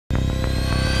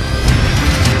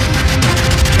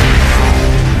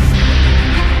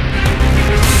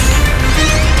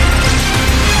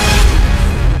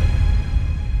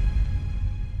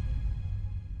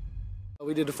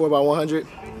did the 4x100,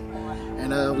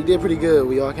 and we did pretty good.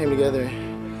 We all came together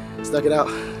and stuck it out.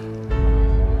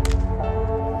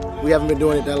 We haven't been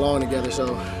doing it that long together,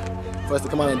 so for us to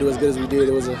come out and do as good as we did,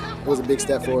 it was a big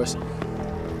step for us.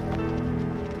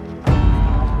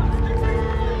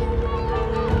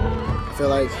 I feel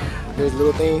like there's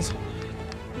little things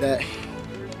that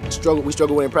we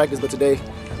struggle with in practice, but today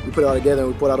we put it all together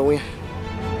and we pulled out a win.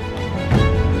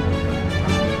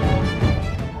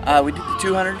 We did the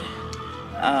 200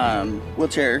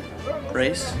 wheelchair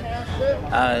race,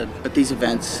 but these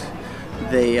events,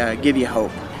 they give you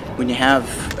hope. When you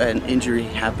have an injury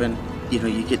happen, you know,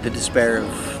 you get the despair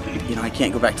of, you know, I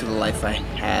can't go back to the life I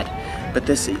had. But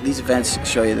these events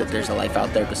show you that there's a life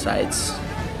out there besides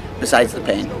the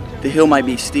pain. The hill might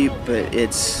be steep, but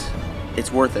it's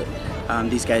worth it.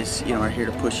 These guys, you know, are here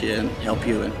to push you and help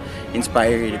you and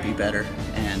inspire you to be better,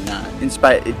 and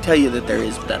tell you that there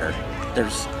is better.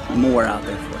 There's more out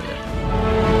there for you.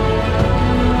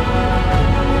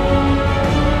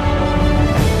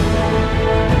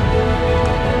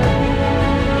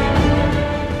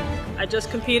 I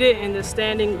just competed in the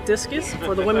standing discus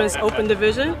for the women's open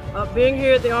division. Being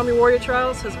here at the Army Warrior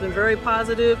Trials has been very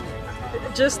positive.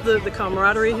 Just the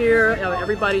camaraderie here,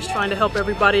 everybody's trying to help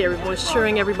everybody, everyone's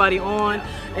cheering everybody on,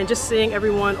 and just seeing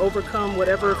everyone overcome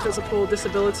whatever physical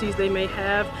disabilities they may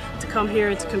have to come here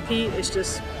and to compete,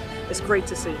 it's great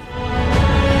to see.